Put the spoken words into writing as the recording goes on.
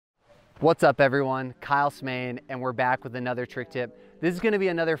What's up everyone, Kyle Smaine, and we're back with another trick tip. This is gonna be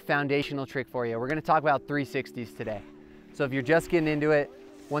another foundational trick for you. We're gonna talk about 360s today. So if you're just getting into it,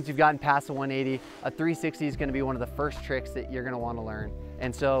 once you've gotten past the 180, a 360 is gonna be one of the first tricks that you're gonna wanna learn.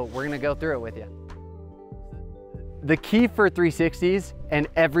 And so we're gonna go through it with you. The key for 360s and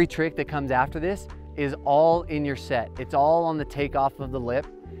every trick that comes after this is all in your set. It's all on the takeoff of the lip.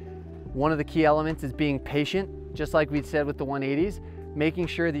 One of the key elements is being patient, just like we said with the 180s, making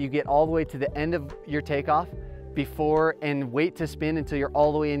sure that you get all the way to the end of your takeoff before and wait to spin until you're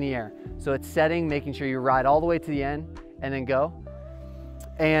all the way in the air. So it's setting, making sure you ride all the way to the end and then go.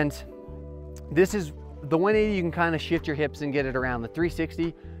 And this is the 180, you can kind of shift your hips and get it around. The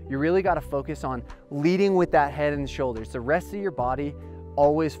 360, you really got to focus on leading with that head and shoulders. The rest of your body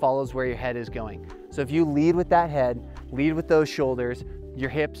always follows where your head is going. So if you lead with that head, lead with those shoulders, your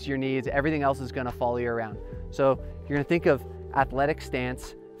hips, your knees, everything else is going to follow you around. So you're going to think of athletic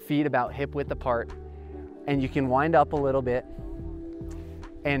stance, feet about hip width apart, and you can wind up a little bit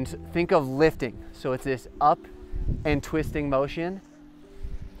and think of lifting. So it's this up and twisting motion.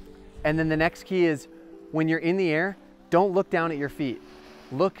 And then the next key is when you're in the air, don't look down at your feet.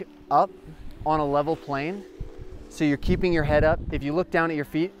 Look up on a level plane. So you're keeping your head up. If you look down at your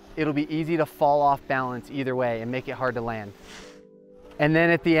feet, it'll be easy to fall off balance either way and make it hard to land. And then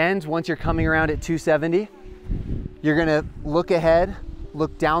at the end, once you're coming around at 270, you're gonna look ahead,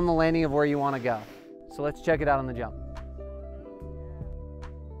 look down the landing of where you wanna go. So let's check it out on the jump.